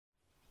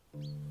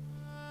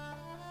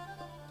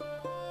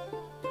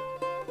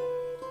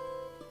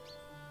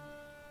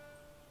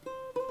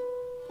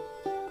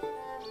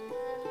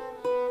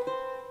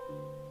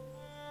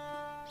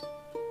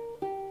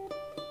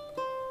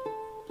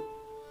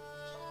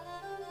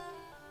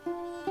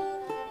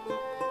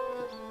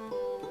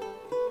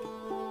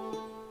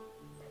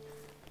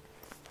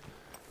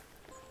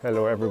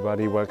Hello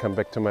everybody, welcome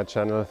back to my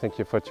channel. Thank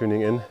you for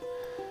tuning in.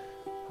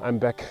 I'm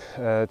back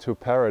to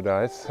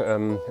paradise.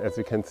 As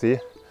you can see,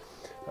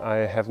 I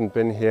haven't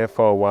been here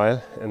for a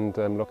while and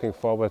I'm looking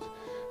forward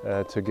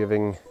to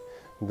giving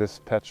this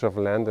patch of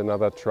land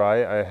another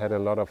try. I had a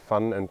lot of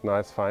fun and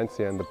nice finds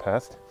here in the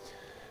past.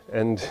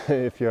 And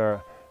if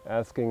you're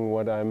asking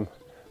what I'm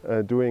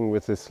doing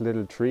with this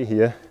little tree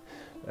here,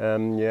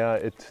 yeah,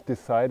 it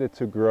decided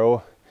to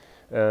grow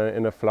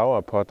in a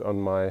flower pot on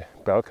my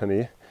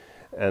balcony.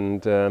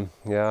 And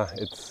yeah,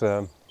 it's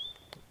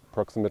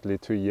approximately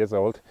 2 years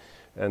old,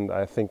 and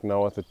I think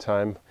now is the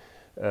time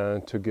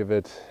to give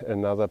it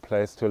another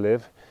place to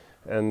live.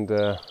 And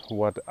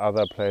what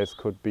other place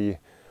could be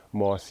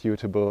more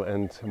suitable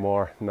and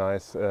more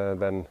nice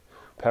than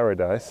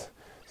paradise?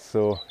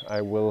 So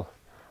I will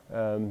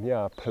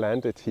yeah,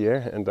 plant it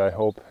here, and I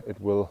hope it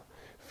will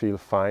feel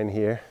fine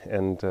here,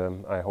 and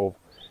I hope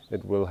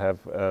it will have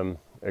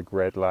a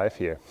great life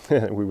here.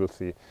 We will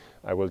see.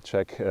 I will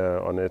check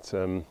on it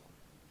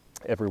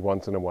every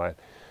once in a while.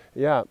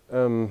 Yeah,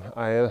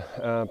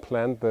 I'll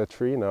plant the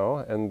tree now,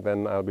 and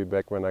then I'll be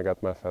back when I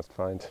got my first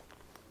find.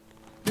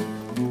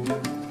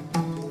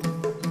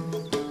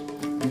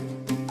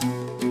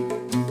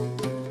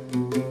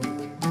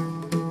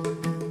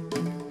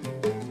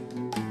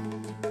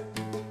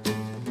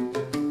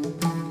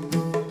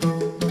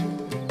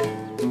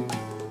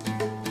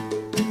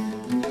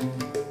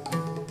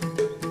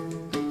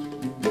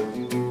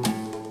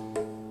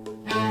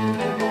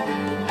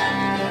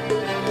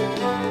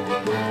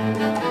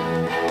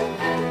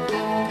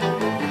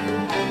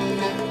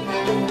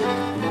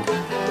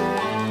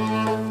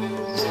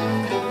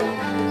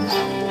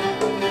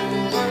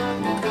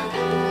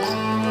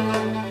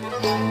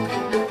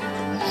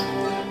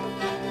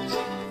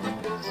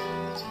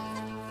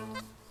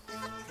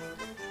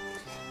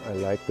 I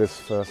like this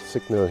first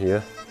signal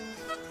here.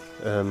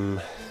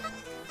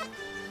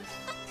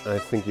 I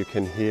think you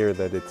can hear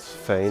that it's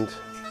faint.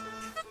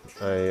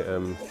 I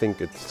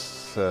think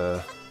it's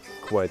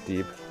quite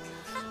deep.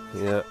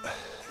 Yeah,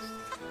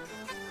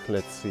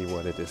 let's see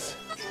what it is.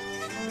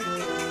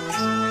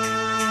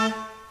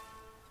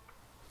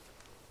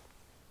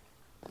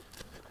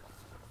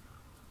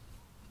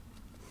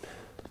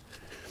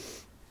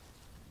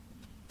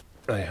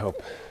 I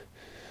hope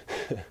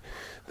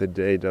the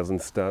day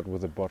doesn't start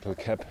with a bottle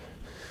cap.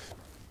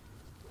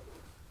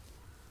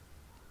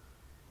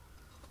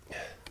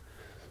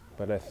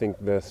 But I think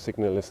the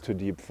signal is too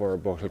deep for a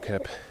bottle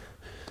cap.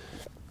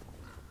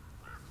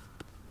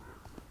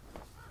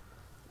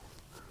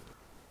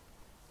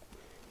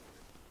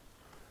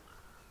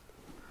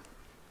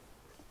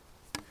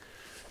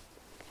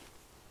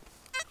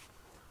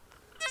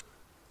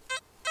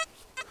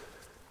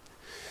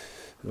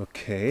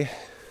 Okay.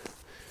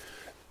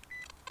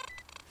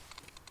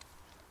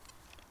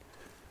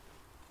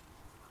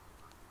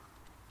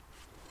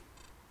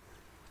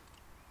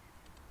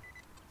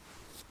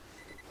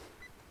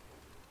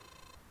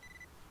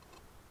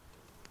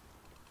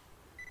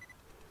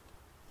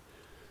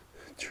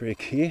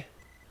 Tricky.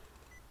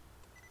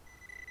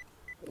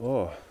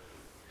 Oh,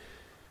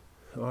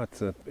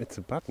 it's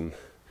a button.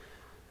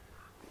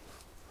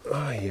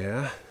 Oh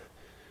yeah,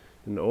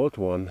 an old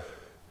one,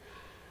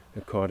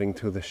 according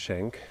to the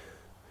shank.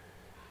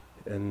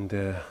 And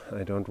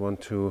I don't want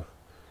to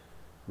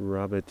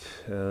rub it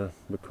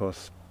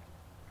because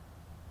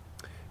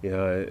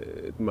yeah,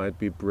 it might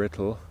be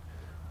brittle.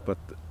 But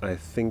I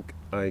think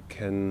I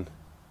can,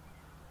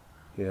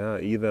 yeah,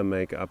 either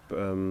make up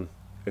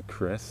a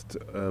crest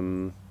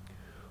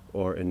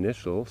or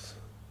initials.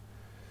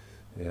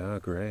 Yeah,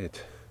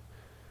 great.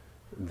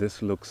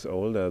 This looks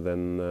older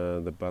than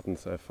the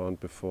buttons I found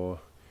before.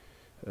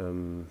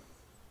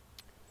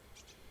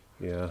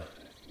 Yeah,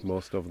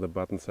 most of the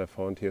buttons I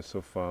found here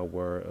so far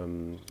were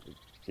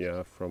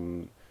yeah,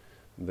 from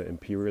the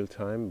imperial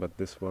time, but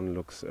this one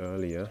looks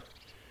earlier.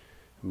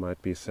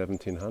 Might be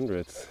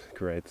 1700s.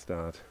 Great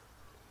start.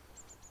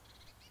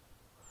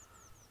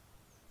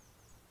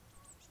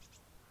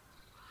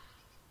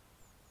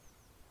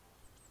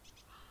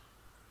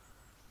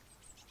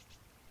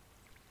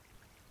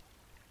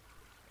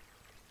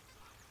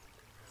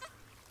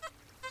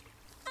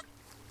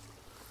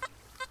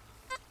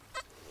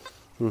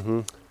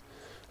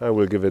 I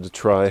will give it a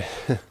try.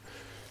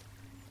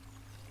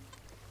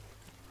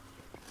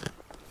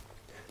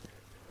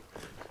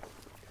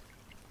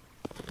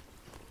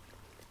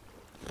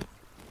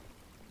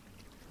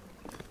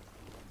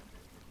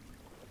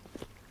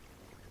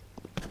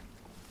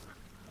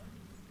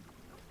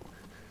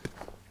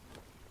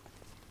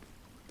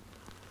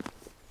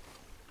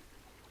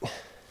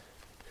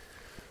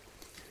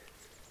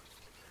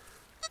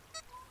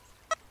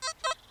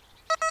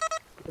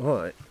 Oh,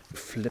 I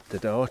flipped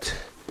it out.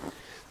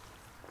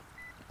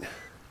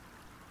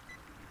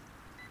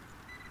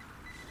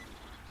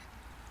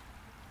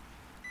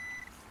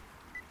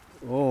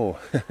 Oh,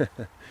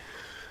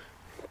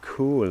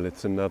 cool,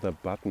 it's another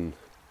button.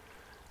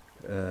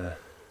 Yeah,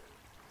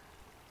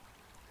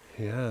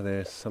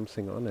 there's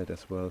something on it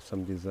as well,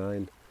 some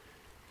design.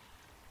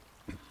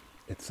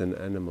 It's an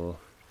animal.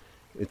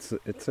 It's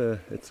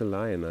a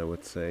lion, I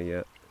would say.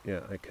 Yeah,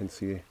 yeah. I can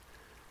see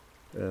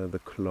the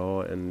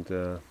claw and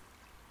the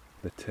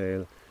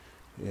tail.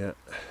 Yeah,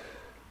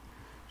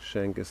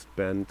 shank is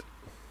bent,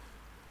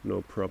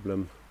 no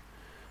problem.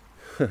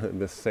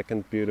 The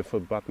second beautiful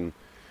button.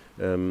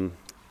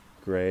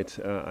 Great.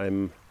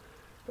 I'm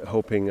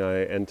hoping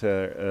I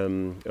enter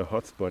a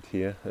hotspot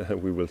here.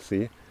 We will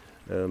see.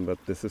 But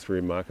this is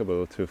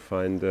remarkable to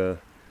find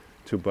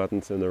 2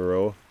 buttons in a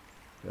row,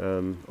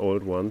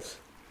 old ones.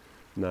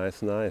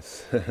 Nice,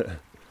 nice.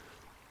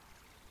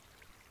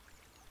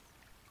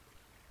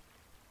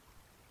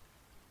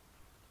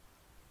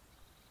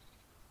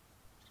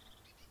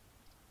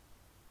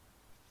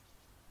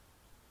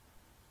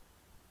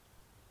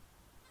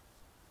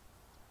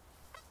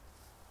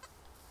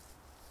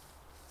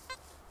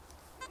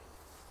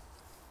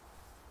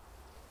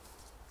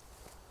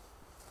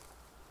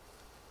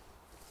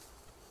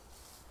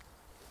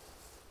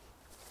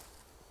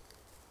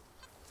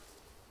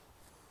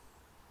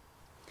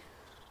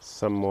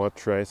 Some more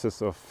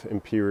traces of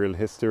imperial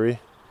history.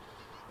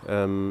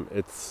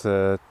 It's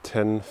 10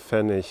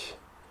 Pfennig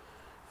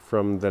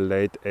from the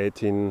late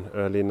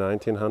early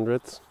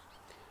 1900s.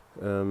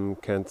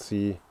 Can't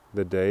see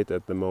the date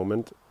at the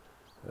moment,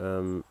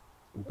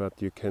 but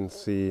you can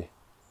see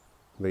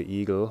the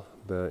eagle,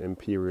 the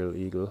imperial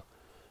eagle.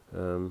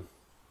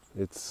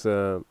 It's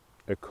a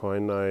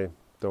coin I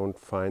don't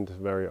find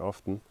very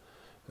often,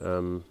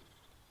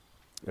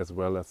 as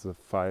well as the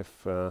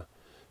 5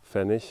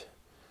 Pfennig.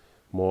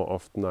 More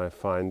often I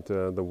find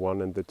the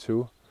 1 and the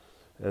 2,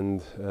 and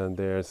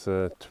there's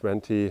a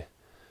 20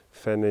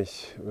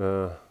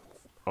 Pfennig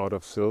out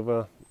of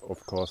silver.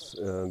 Of course,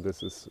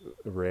 this is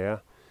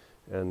rare,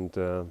 and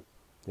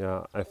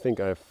yeah, I think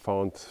I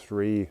found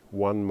 3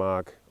 1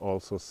 mark,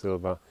 also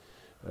silver,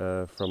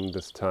 from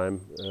this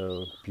time.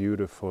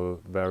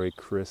 Beautiful, very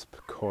crisp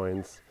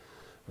coins.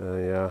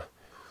 Yeah,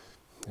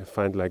 I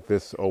find like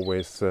this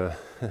always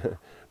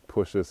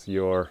pushes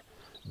your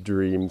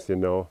dreams, you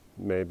know.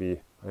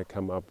 Maybe I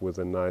come up with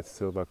a nice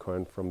silver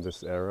coin from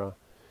this era.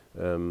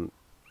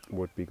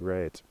 Would be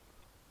great.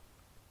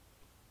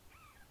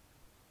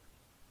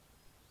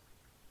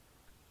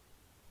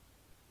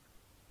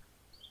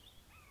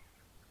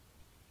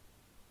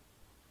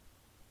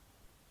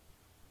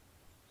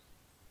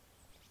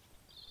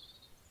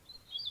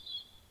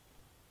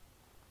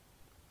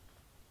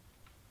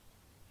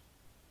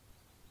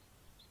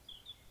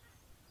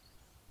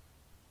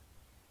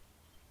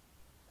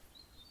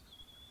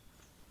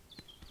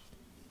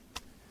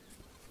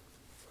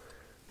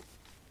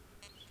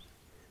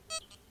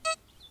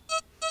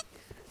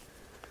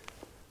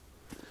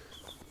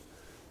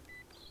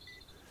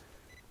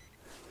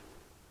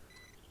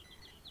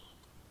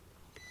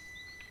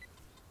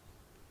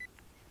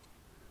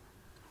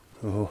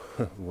 Oh,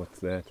 what's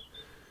that?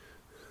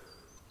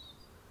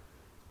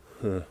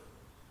 Huh.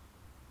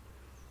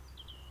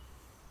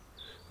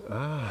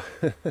 Ah,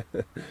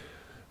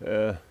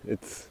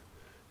 it's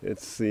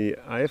the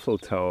Eiffel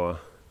Tower.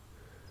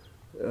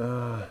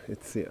 Ah,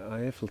 it's the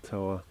Eiffel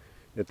Tower.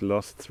 It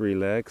lost 3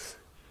 legs.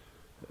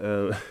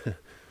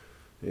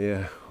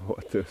 Yeah,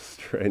 what a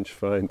strange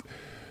find.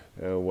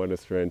 What a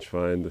strange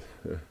find.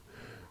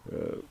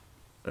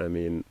 I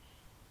mean,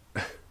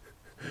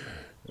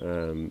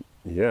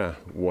 yeah,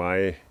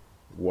 why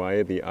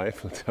the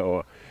Eiffel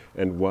Tower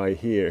and why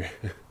here?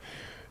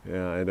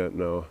 Yeah, I don't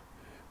know.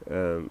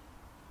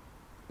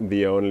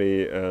 The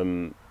only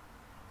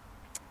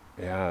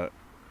yeah,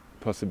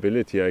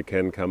 possibility I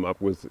can come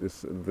up with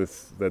is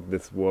that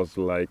this was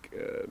like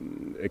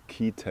a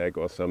key tag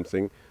or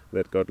something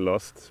that got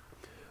lost.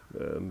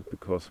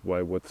 Because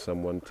why would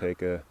someone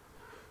take a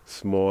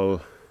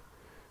small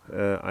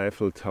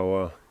Eiffel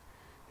Tower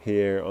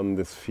here on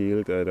this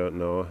field? I don't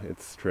know.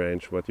 It's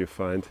strange what you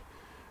find.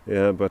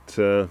 Yeah, but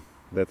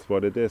that's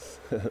what it is.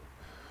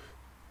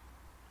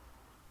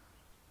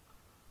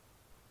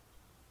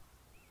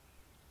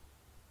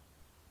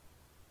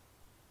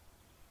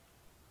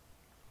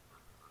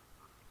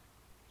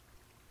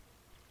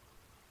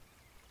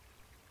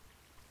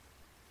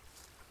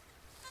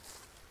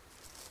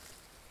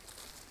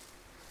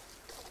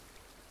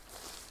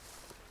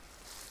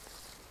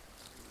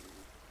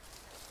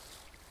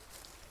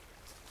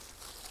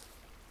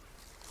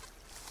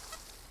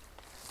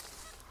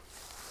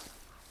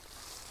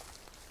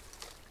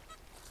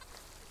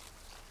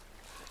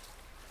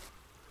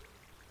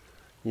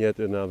 Yet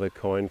another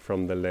coin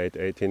from the late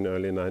early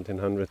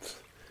 1900s.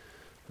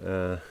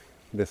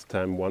 This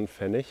time 1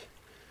 Pfennig.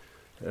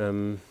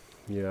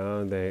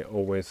 Yeah, they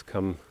always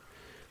come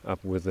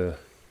up with a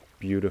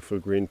beautiful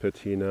green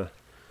patina,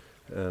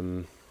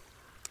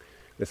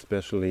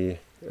 especially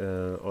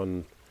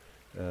on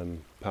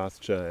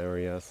pasture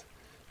areas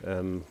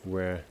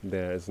where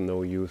there is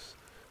no use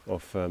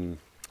of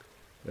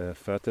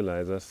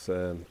fertilizers.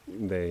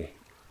 They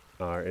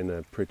are in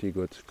a pretty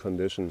good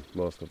condition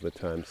most of the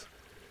times.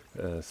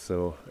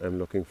 So I'm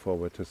looking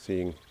forward to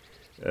seeing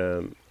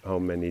how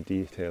many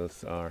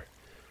details are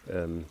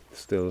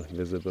still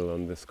visible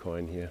on this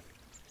coin here.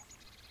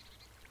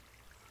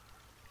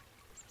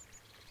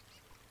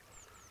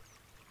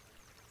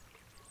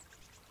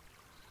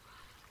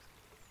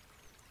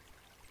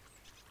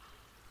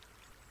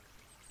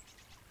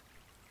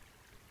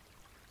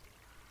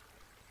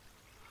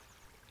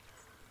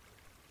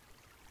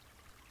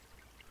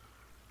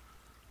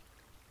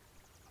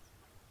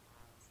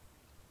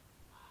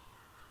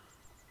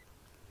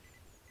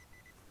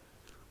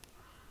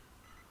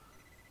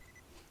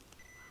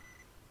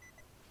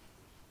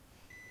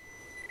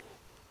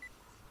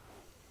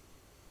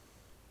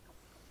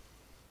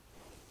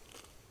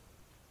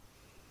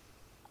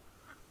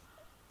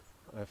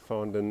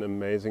 found an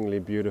amazingly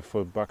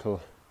beautiful buckle.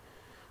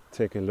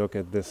 Take a look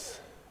at this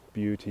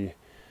beauty.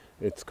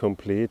 It's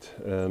complete.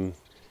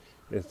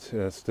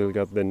 It still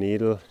got the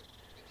needle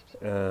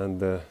and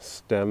the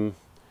stem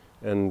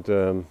and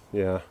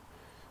yeah,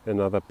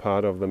 another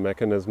part of the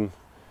mechanism.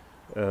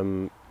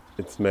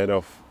 It's made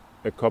of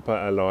a copper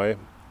alloy.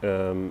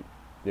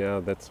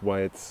 Yeah, that's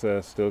why it's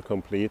still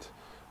complete.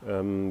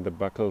 The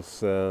buckles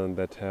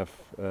that have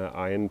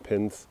iron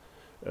pins,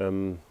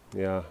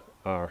 yeah,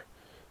 are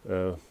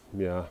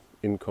yeah,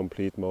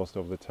 incomplete most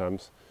of the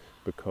times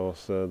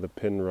because the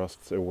pin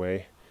rusts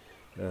away.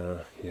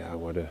 Yeah,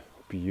 what a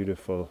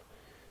beautiful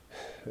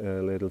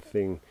little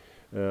thing.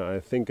 I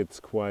think it's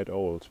quite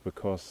old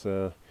because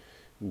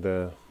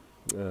the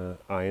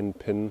iron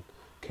pin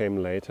came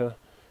later.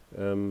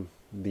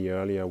 The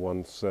earlier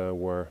ones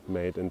were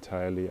made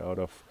entirely out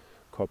of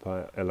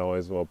copper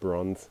alloys or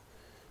bronze.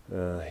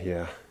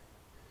 Yeah,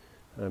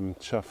 I'm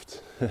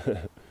chuffed.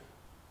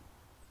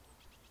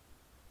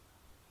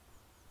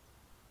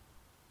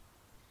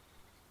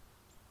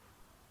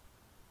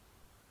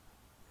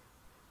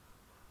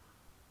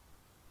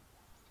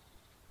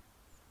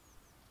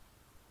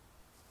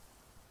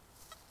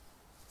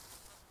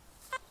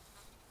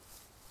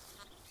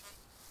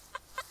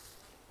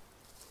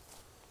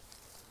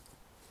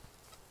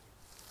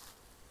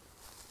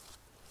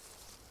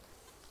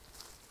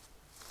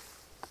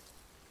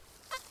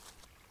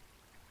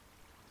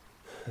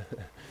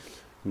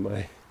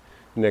 My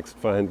next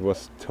find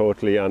was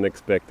totally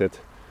unexpected.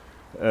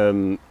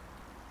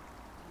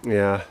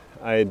 Yeah,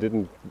 I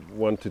didn't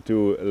want to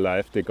do a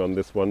live dig on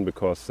this one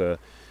because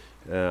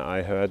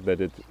I heard that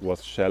it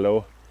was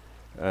shallow,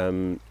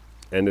 and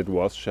it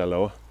was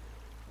shallow.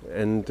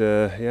 And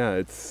yeah,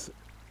 it's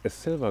a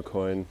silver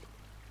coin.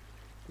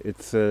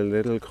 It's a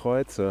little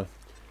kreuzer,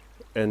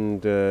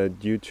 and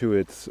due to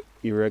its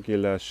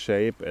irregular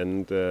shape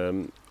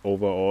and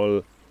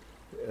overall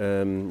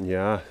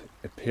yeah,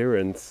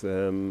 appearance,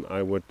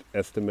 I would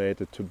estimate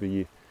it to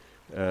be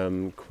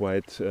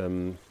quite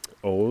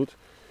old.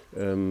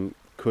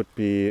 Could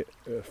be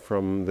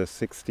from the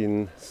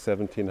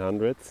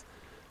 1700s.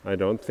 I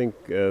don't think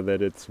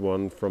that it's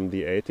one from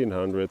the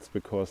 1800s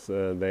because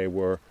they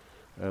were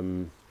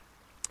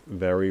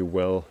very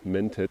well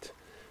minted.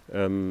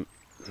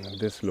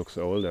 This looks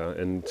older,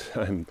 and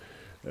I'm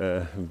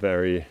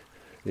very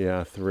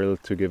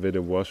thrilled to give it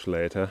a wash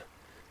later.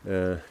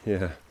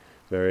 Yeah,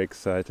 very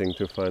exciting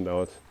to find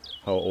out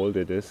how old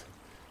it is.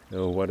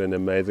 What an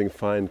amazing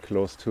find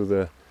close to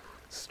the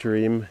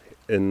stream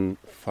in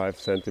 5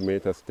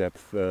 centimeters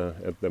depth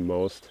at the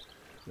most.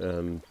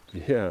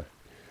 Yeah,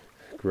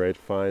 great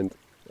find,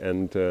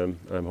 and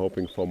I'm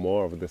hoping for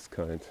more of this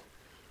kind.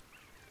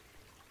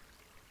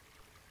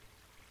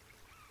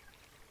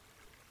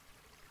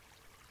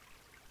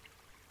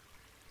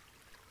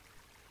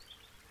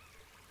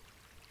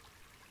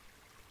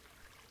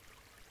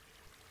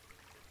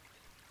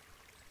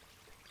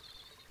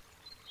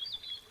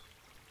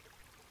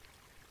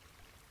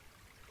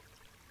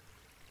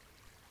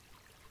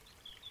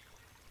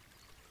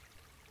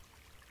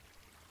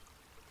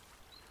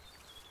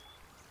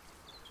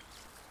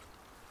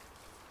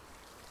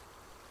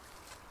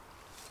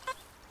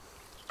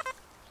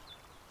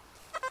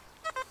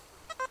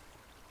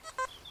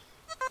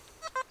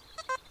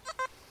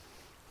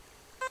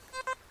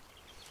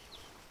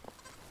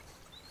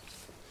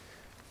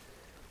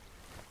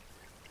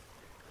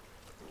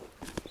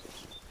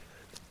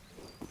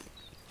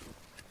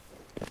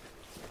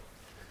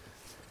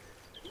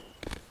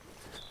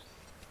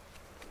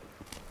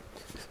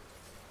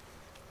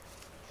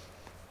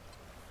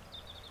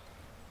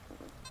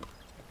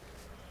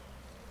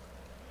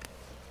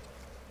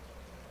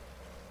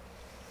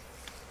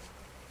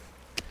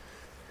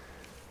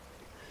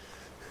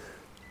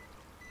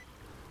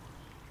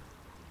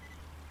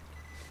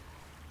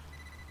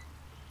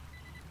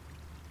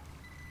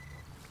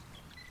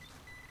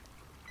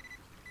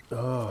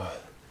 Oh,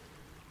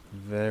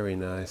 very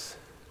nice.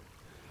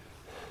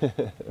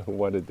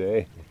 What a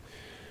day.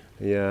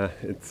 Yeah,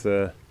 it's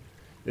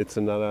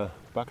another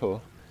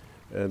buckle,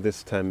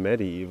 this time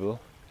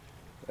medieval.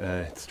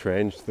 It's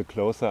strange, the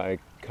closer I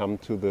come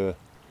to the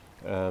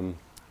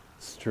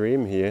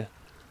stream here,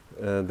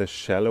 the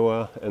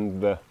shallower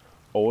and the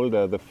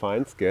older the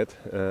finds get.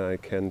 I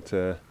can't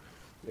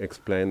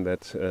explain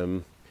that,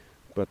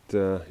 but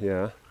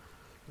yeah,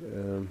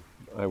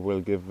 I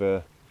will give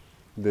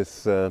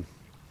this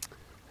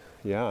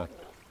yeah,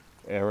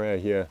 area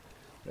here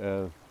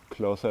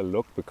closer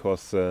look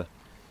because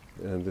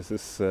this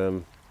is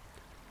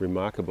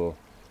remarkable.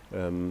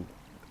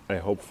 I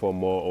hope for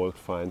more old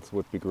finds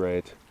would be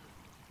great.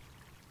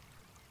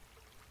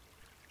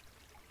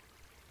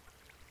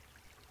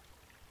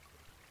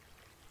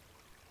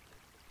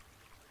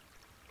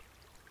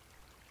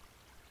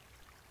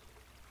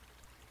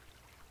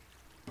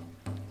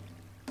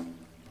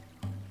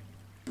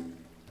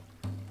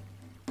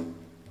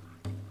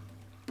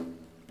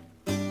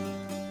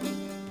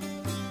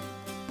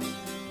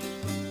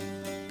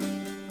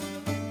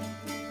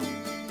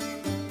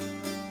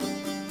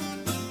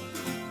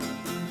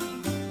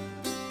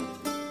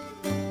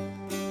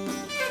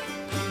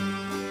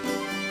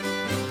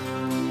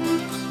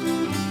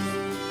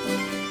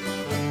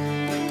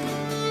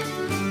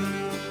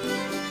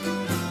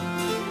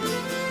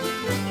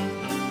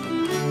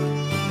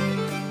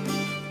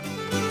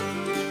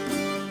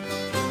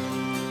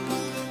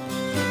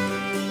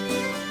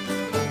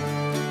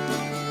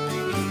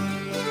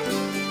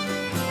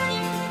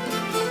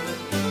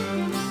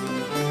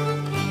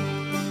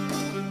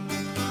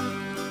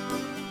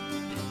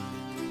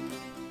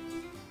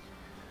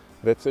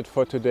 that's it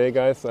for today,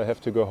 guys. I have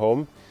to go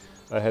home.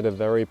 I had a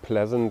very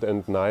pleasant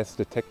and nice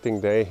detecting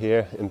day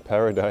here in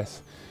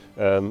paradise.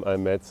 I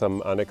made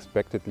some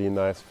unexpectedly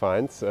nice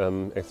finds,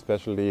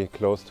 especially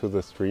close to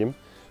the stream,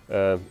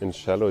 in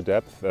shallow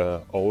depth,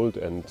 old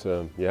and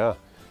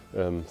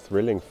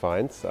thrilling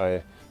finds.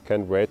 I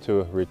can't wait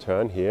to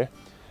return here.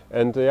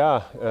 And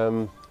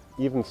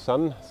even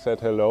sun said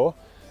hello,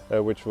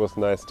 which was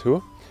nice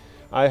too.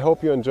 I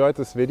hope you enjoyed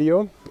this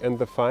video and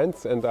the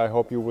finds, and I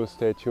hope you will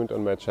stay tuned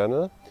on my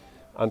channel.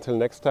 Until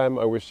next time,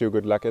 I wish you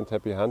good luck and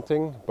happy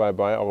hunting. Bye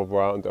bye, au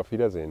revoir und auf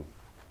Wiedersehen.